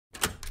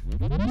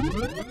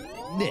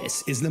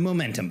This is the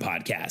Momentum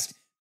Podcast.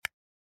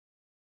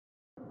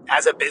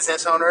 As a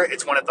business owner,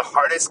 it's one of the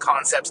hardest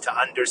concepts to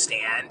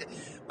understand,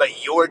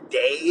 but your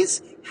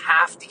days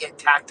have to get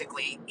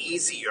tactically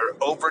easier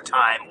over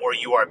time or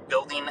you are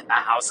building a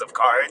house of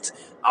cards.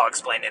 I'll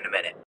explain in a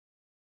minute.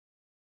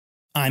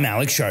 I'm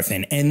Alex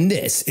Charfen, and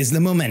this is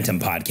the Momentum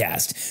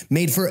Podcast,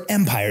 made for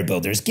empire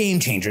builders, game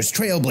changers,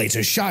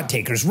 trailblazers, shot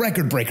takers,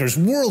 record breakers,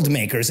 world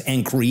makers,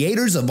 and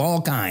creators of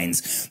all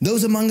kinds.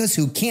 Those among us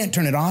who can't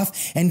turn it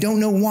off and don't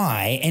know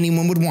why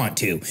anyone would want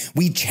to.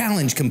 We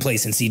challenge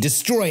complacency,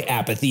 destroy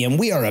apathy, and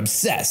we are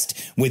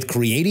obsessed with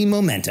creating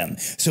momentum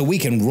so we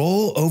can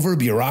roll over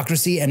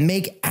bureaucracy and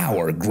make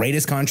our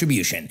greatest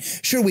contribution.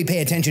 Sure, we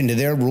pay attention to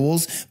their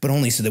rules, but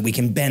only so that we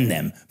can bend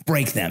them,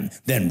 break them,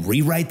 then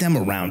rewrite them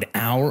around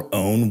our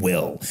own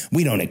will.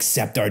 We don't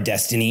accept our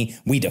destiny,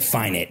 we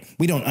define it.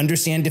 We don't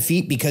understand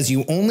defeat because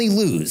you only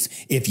lose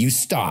if you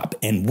stop,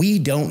 and we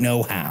don't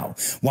know how.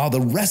 While the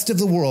rest of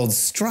the world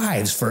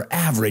strives for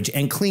average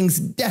and clings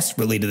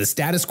desperately to the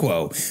status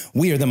quo,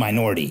 we are the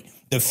minority,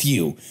 the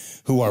few,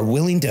 who are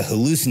willing to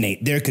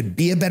hallucinate there could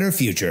be a better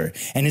future,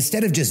 and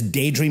instead of just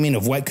daydreaming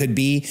of what could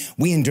be,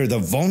 we endure the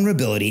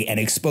vulnerability and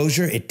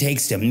exposure it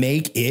takes to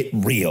make it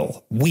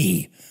real.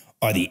 We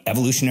are the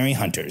evolutionary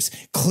hunters,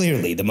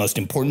 clearly the most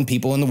important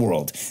people in the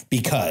world,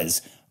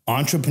 because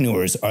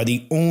entrepreneurs are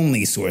the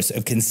only source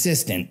of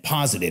consistent,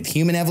 positive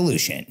human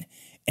evolution,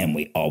 and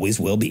we always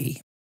will be.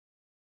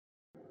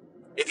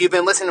 If you've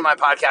been listening to my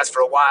podcast for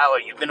a while, or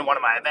you've been to one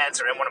of my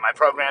events or in one of my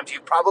programs,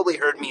 you've probably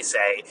heard me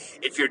say,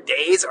 if your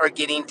days are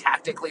getting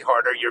tactically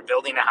harder, you're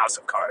building a house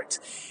of cards.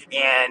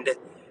 And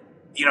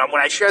you know,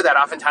 when I share that,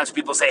 oftentimes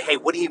people say, hey,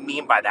 what do you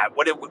mean by that?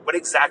 What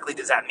exactly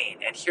does that mean?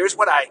 And here's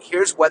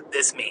what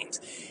this means.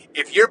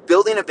 If you're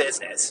building a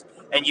business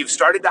and you've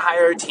started to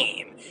hire a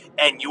team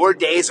and your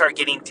days are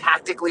getting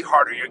tactically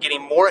harder, you're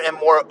getting more and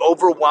more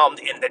overwhelmed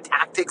in the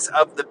tactics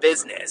of the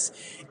business,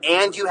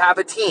 and you have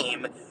a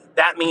team,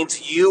 that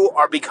means you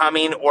are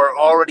becoming or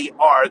already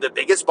are the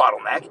biggest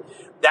bottleneck.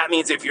 That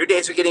means if your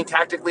days are getting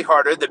tactically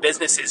harder, the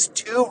business is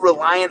too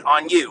reliant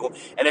on you.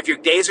 And if your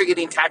days are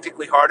getting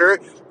tactically harder,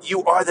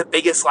 you are the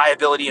biggest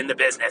liability in the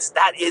business.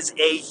 That is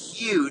a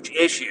huge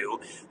issue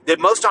that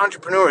most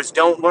entrepreneurs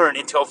don't learn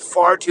until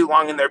far too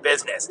long in their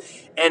business.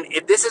 And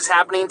if this is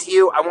happening to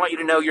you, I want you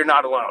to know you're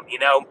not alone. You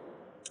know,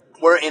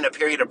 we're in a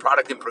period of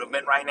product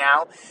improvement right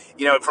now.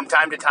 You know, from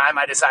time to time,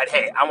 I decide,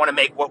 hey, I want to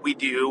make what we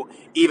do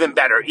even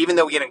better. Even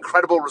though we get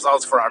incredible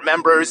results for our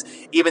members,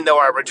 even though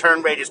our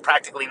return rate is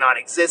practically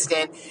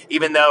non-existent,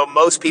 even though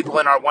most people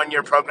in our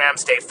one-year program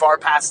stay far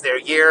past their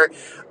year,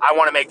 I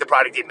want to make the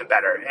product even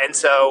better. And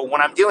so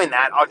when I'm doing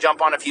that, I'll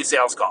jump on a few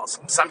sales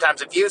calls.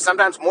 Sometimes a few,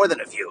 sometimes more than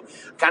a few.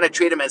 Kind of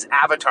treat them as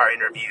avatar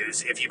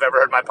interviews. If you've ever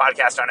heard my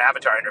podcast on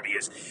avatar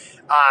interviews,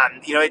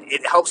 you know,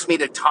 it helps me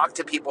to talk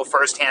to people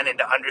firsthand and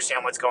to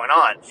understand what's going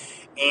on.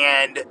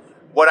 And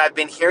what I've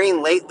been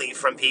hearing lately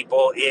from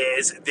people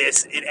is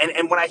this,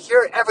 and what I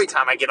hear every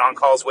time I get on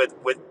calls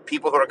with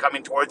people who are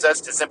coming towards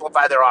us to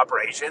simplify their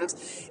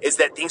operations, is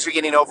that things are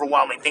getting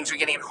overwhelming, things are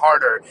getting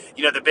harder,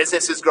 you know, the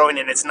business is growing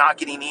and it's not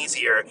getting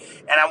easier.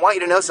 And I want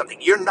you to know something,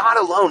 you're not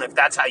alone if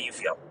that's how you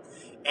feel.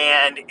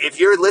 And if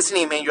you're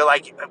listening to me and you're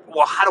like,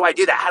 well, how do I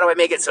do that? How do I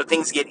make it so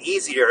things get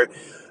easier?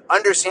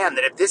 Understand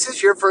that if this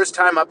is your first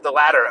time up the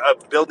ladder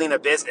of building a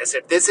business,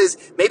 if this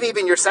is maybe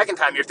even your second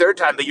time, your third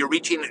time, but you're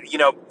reaching, you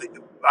know,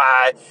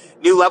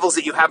 new levels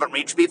that you haven't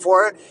reached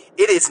before,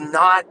 it is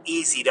not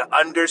easy to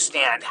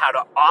understand how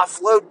to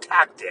offload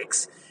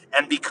tactics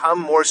and become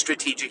more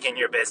strategic in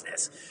your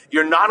business.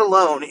 You're not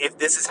alone if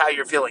this is how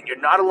you're feeling. You're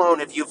not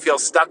alone if you feel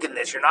stuck in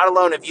this. You're not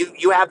alone if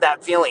you have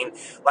that feeling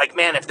like,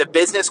 man, if the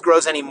business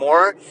grows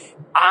anymore,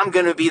 I'm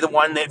going to be the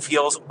one that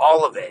feels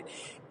all of it.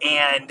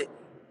 And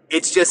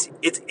it's just,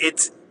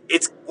 it's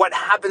what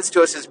happens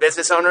to us as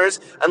business owners,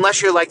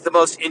 unless you're like the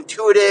most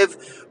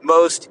intuitive,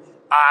 most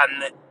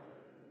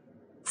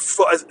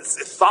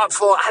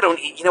thoughtful.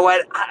 You know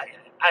what?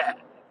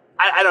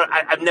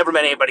 I've never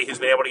met anybody who's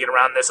been able to get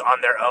around this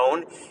on their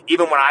own.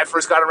 Even when I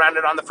first got around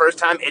it on the first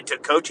time, it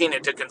took coaching,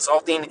 it took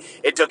consulting,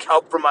 it took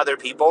help from other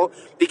people.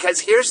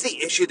 Because here's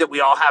the issue that we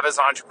all have as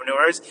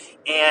entrepreneurs,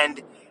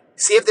 and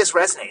see if this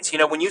resonates. You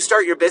know, when you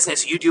start your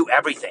business, you do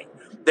everything.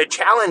 The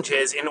challenge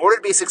is, in order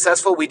to be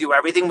successful, we do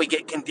everything. We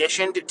get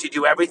conditioned to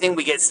do everything.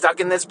 We get stuck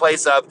in this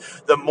place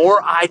of, the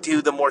more I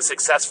do, the more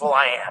successful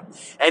I am.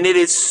 And it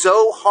is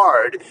so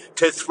hard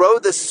to throw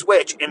the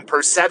switch in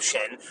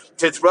perception,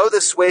 to throw the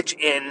switch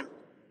in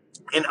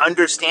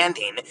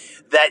understanding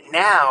that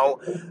now,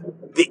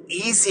 the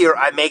easier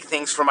I make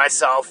things for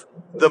myself,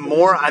 the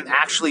more I'm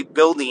actually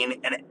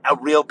building a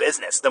real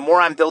business, the more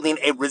I'm building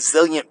a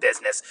resilient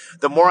business,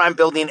 the more I'm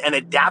building an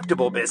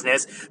adaptable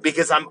business,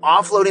 because I'm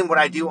offloading what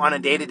I do on a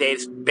day-to-day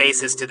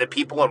basis to the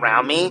people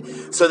around me,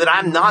 so that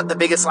I'm not the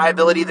biggest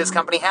liability this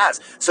company has,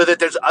 so that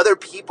there's other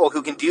people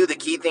who can do the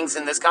key things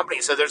in this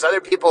company, so there's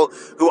other people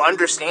who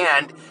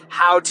understand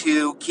how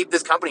to keep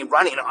this company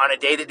running on a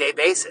day-to-day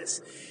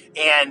basis.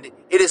 And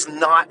it is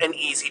not an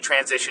easy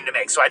transition to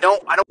make. So I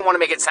don't want to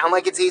make it sound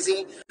like it's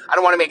easy. I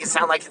don't want to make it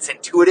sound like it's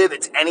intuitive.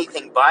 It's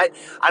anything but.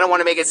 I don't want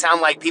to make it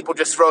sound like people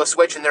just throw a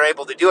switch and they're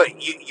able to do it.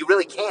 You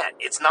really can't.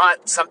 It's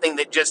not something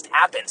that just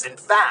happens. In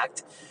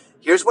fact,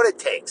 here's what it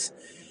takes.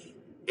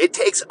 It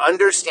takes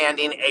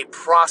understanding a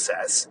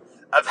process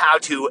of how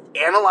to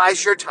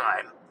analyze your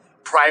time,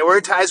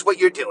 prioritize what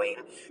you're doing,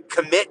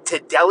 commit to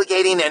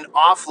delegating and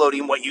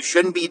offloading what you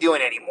shouldn't be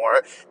doing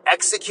anymore,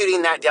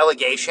 executing that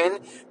delegation,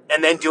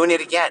 and then doing it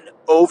again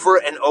over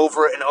and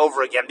over and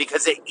over again.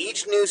 Because at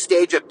each new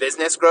stage of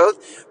business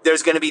growth,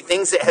 there's going to be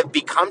things that have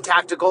become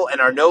tactical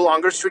and are no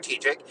longer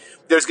strategic.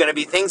 There's going to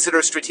be things that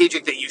are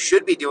strategic that you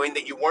should be doing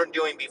that you weren't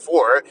doing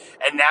before,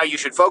 and now you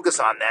should focus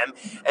on them.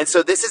 And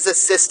so this is a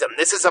system.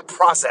 This is a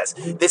process.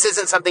 This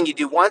isn't something you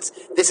do once.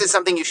 This is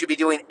something you should be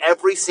doing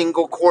every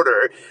single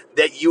quarter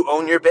that you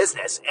own your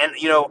business. And,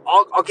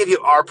 I'll give you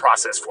our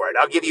process for it.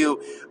 I'll give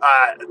you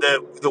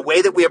the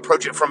way that we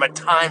approach it from a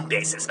time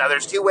basis. Now,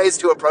 there's two ways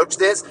to approach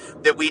this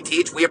that we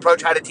teach. We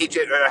approach how to teach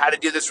it or how to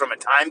do this from a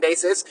time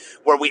basis,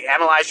 where we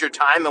analyze your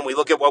time and we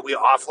look at what we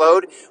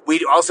offload.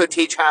 We also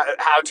teach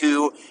how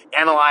to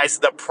analyze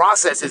the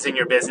processes in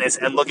your business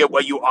and look at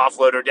what you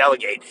offload or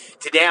delegate.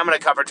 Today, I'm going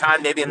to cover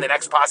time. Maybe in the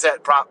next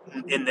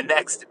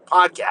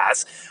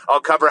podcast, I'll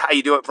cover how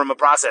you do it from a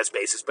process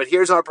basis. But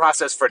here's our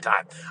process for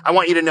time. I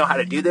want you to know how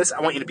to do this.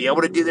 I want you to be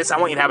able to do this. I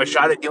want you to have a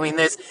shot at doing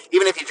this.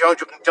 Even if you don't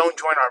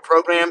join our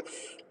program,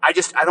 I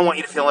don't want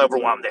you to feel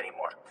overwhelmed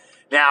anymore.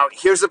 Now,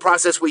 here's the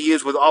process we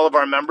use with all of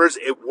our members.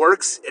 It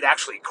works. It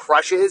actually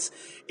crushes.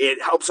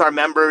 It helps our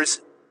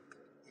members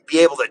be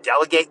able to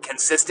delegate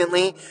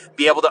consistently,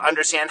 be able to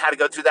understand how to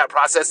go through that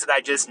process that I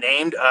just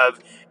named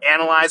of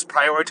analyze,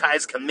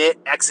 prioritize, commit,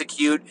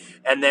 execute,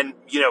 and then,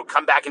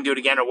 come back and do it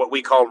again, or what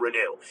we call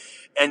renew.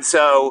 And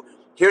so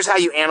here's how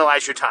you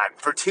analyze your time.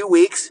 For 2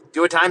 weeks,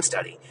 do a time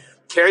study.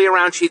 Carry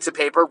around sheets of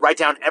paper, write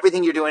down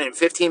everything you're doing in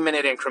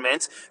 15-minute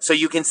increments so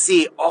you can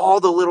see all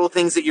the little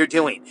things that you're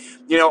doing.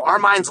 Our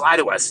minds lie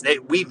to us.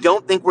 We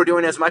don't think we're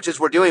doing as much as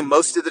we're doing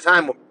most of the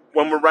time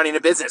when we're running a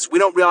business. We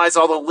don't realize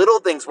all the little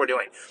things we're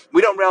doing.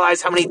 We don't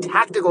realize how many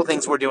tactical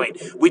things we're doing.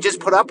 We just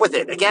put up with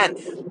it. Again,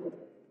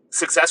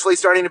 successfully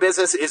starting a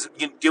business is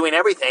doing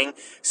everything.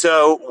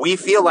 So we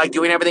feel like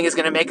doing everything is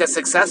going to make us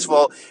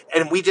successful,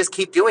 and we just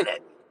keep doing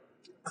it.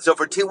 So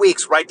for 2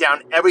 weeks, write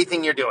down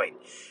everything you're doing.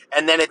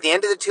 And then at the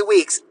end of the 2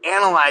 weeks,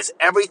 analyze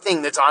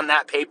everything that's on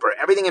that paper,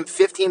 everything in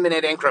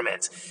 15-minute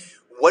increments.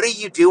 What are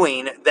you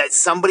doing that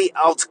somebody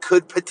else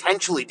could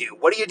potentially do?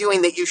 What are you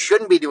doing that you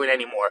shouldn't be doing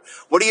anymore?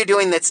 What are you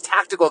doing that's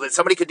tactical that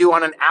somebody could do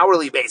on an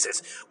hourly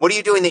basis? What are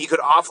you doing that you could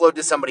offload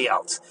to somebody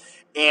else?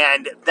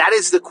 And that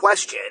is the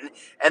question.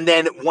 And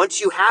then once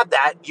you have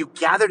that, you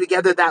gather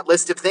together that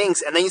list of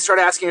things, and then you start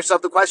asking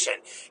yourself the question,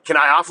 can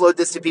I offload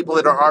this to people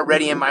that are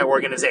already in my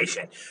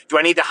organization? Do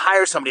I need to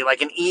hire somebody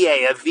like an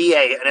EA, a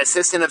VA, an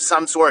assistant of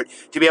some sort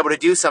to be able to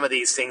do some of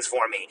these things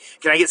for me?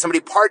 Can I get somebody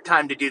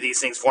part-time to do these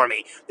things for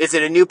me? Is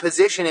it a new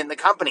position in the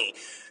company?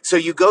 So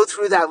you go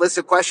through that list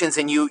of questions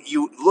and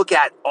you look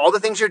at all the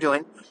things you're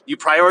doing. You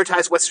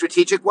prioritize what's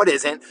strategic, what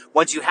isn't.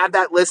 Once you have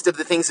that list of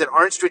the things that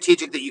aren't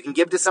strategic that you can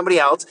give to somebody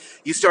else,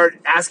 you start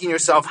asking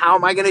yourself, how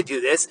am I going to do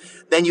this?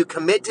 Then you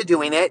commit to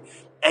doing it,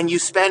 and you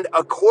spend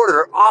a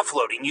quarter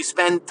offloading. You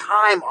spend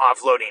time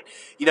offloading.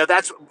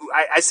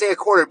 I say a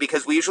quarter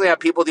because we usually have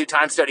people do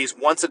time studies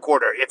once a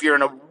quarter. If you're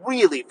in a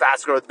really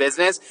fast growth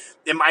business,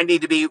 it might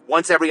need to be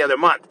once every other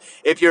month.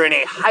 If you're in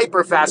a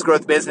hyper fast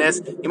growth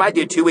business, you might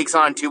do 2 weeks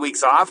on, 2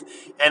 weeks off.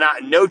 And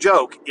no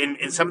joke,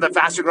 in some of the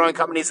faster growing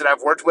companies that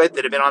I've worked with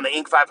that have been on the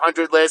Inc.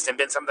 500 list and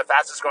been some of the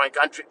fastest growing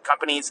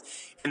companies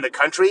in the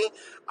country,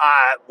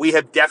 we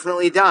have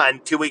definitely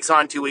done 2 weeks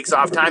on, 2 weeks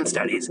off time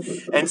studies.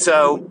 And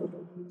so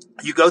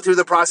you go through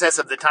the process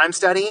of the time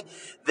study,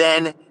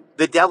 then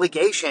the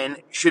delegation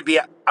should be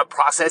a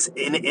process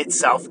in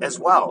itself as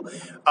well,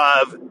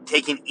 of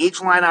taking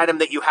each line item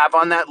that you have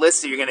on that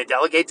list that you're going to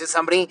delegate to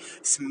somebody,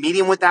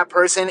 meeting with that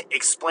person,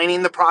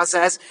 explaining the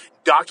process,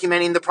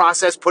 documenting the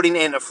process, putting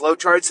it in a flow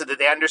chart so that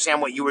they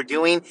understand what you were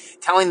doing,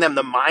 telling them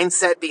the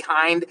mindset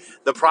behind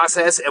the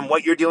process and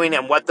what you're doing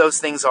and what those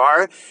things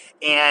are.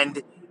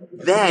 And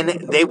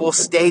then they will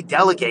stay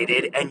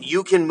delegated and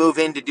you can move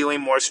into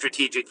doing more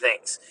strategic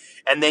things.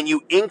 And then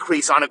you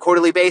increase on a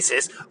quarterly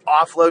basis,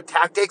 offload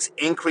tactics,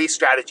 increase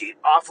strategy,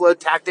 offload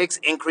tactics,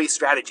 increase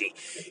strategy.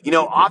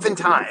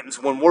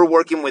 Oftentimes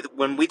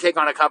when we take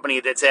on a company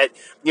that's at,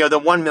 the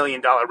 $1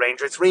 million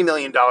range or $3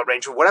 million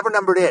range or whatever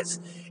number it is,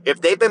 if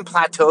they've been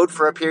plateaued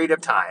for a period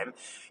of time,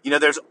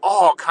 there's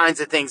all kinds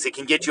of things that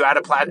can get you out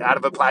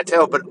of a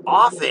plateau. But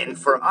often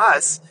for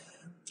us,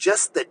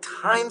 just the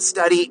time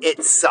study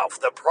itself,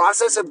 the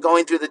process of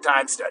going through the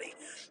time study,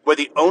 where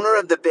the owner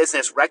of the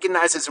business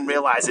recognizes and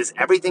realizes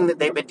everything that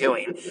they've been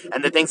doing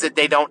and the things that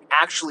they don't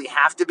actually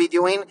have to be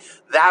doing,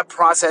 that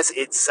process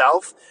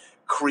itself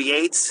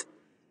creates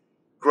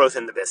growth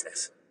in the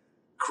business,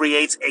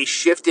 creates a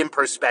shift in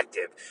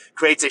perspective,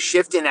 creates a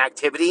shift in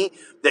activity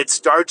that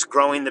starts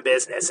growing the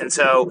business. And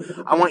so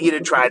I want you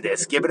to try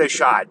this. Give it a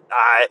shot.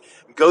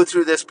 Go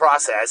through this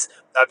process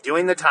of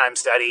doing the time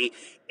study,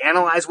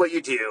 analyze what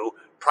you do,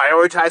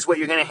 prioritize what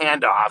you're going to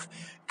hand off,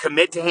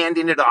 commit to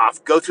handing it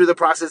off, go through the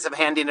process of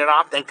handing it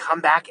off, then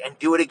come back and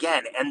do it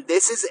again. And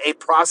this is a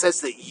process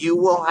that you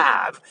will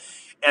have.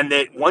 And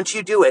that once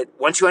you do it,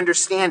 once you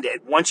understand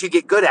it, once you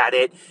get good at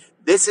it,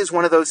 this is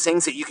one of those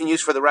things that you can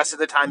use for the rest of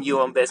the time you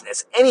own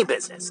business, any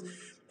business.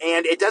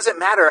 And it doesn't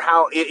matter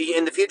how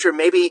in the future,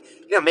 maybe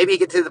you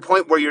get to the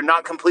point where you're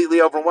not completely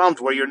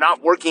overwhelmed, where you're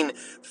not working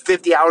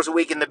 50 hours a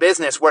week in the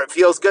business, where it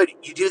feels good.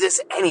 You do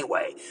this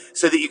anyway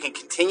so that you can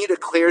continue to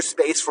clear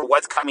space for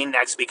what's coming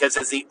next. Because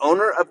as the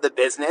owner of the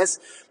business,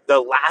 the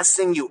last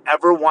thing you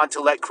ever want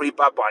to let creep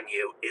up on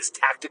you is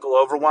tactical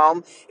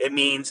overwhelm. It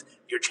means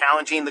you're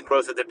challenging the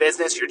growth of the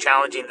business. You're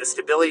challenging the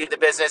stability of the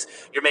business.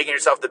 You're making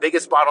yourself the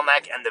biggest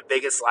bottleneck and the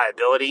biggest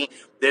liability.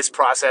 This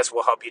process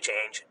will help you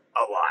change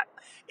a lot.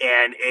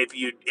 And if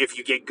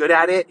you get good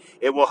at it,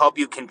 it will help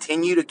you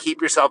continue to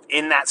keep yourself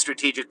in that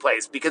strategic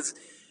place. Because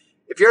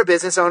if you're a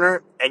business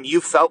owner and you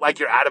felt like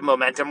you're out of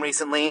momentum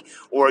recently,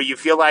 or you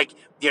feel like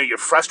you're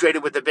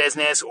frustrated with the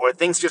business, or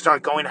things just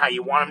aren't going how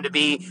you want them to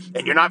be,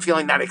 and you're not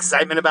feeling that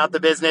excitement about the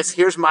business,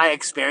 here's my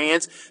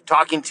experience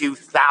talking to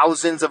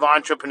thousands of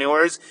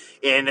entrepreneurs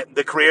in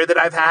the career that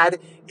I've had,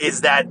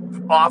 is that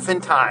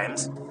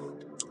oftentimes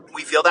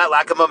we feel that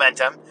lack of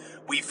momentum,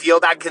 we feel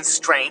that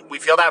constraint, we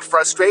feel that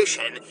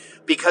frustration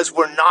because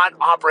we're not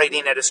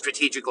operating at a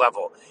strategic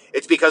level.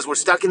 It's because we're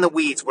stuck in the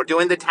weeds, we're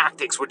doing the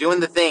tactics, we're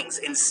doing the things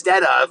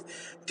instead of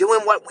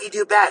doing what we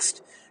do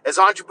best. As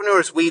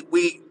entrepreneurs,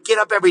 we get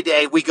up every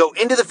day, we go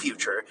into the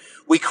future,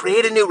 we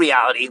create a new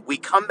reality, we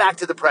come back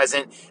to the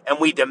present, and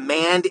we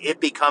demand it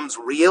becomes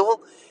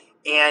real.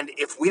 And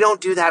if we don't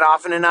do that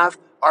often enough,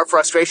 our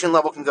frustration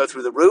level can go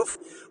through the roof.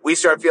 We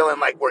start feeling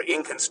like we're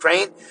in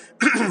constraint.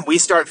 We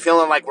start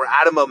feeling like we're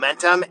out of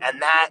momentum.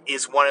 And that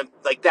is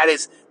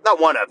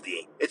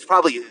it's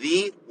probably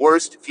the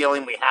worst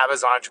feeling we have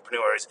as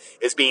entrepreneurs,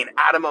 is being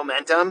out of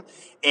momentum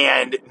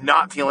and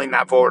not feeling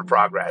that forward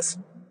progress.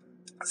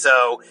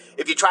 So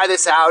if you try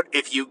this out,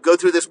 if you go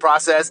through this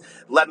process,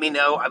 let me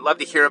know. I'd love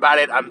to hear about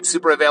it. I'm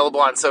super available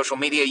on social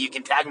media. You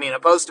can tag me in a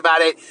post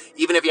about it.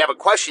 Even if you have a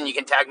question, you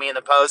can tag me in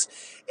the post.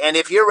 And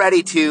if you're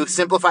ready to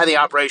simplify the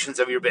operations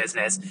of your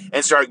business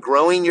and start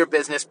growing your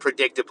business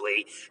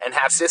predictably and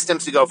have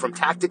systems to go from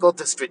tactical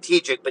to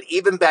strategic, but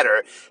even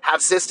better,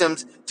 have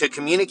systems to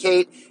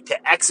communicate,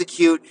 to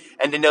execute,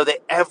 and to know that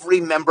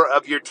every member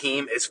of your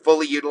team is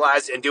fully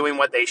utilized and doing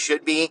what they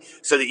should be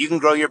so that you can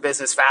grow your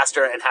business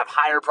faster and have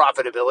higher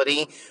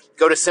profitability,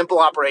 go to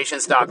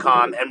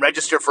simpleoperations.com and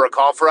register for a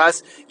call for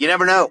us. You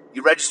never know.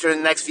 You register in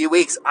the next few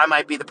weeks, I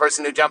might be the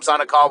person who jumps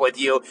on a call with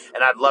you,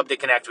 and I'd love to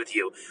connect with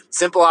you.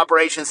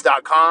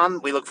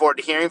 Simpleoperations.com. We look forward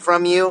to hearing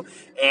from you.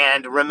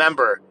 And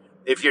remember,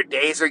 if your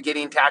days are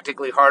getting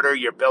tactically harder,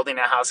 you're building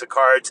a house of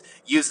cards,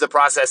 use the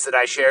process that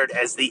I shared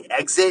as the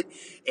exit,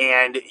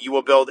 and you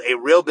will build a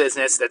real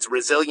business that's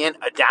resilient,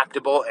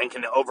 adaptable, and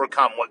can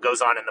overcome what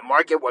goes on in the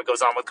market, what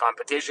goes on with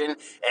competition,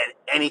 and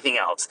anything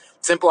else.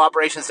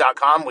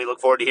 Simpleoperations.com. We look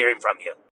forward to hearing from you.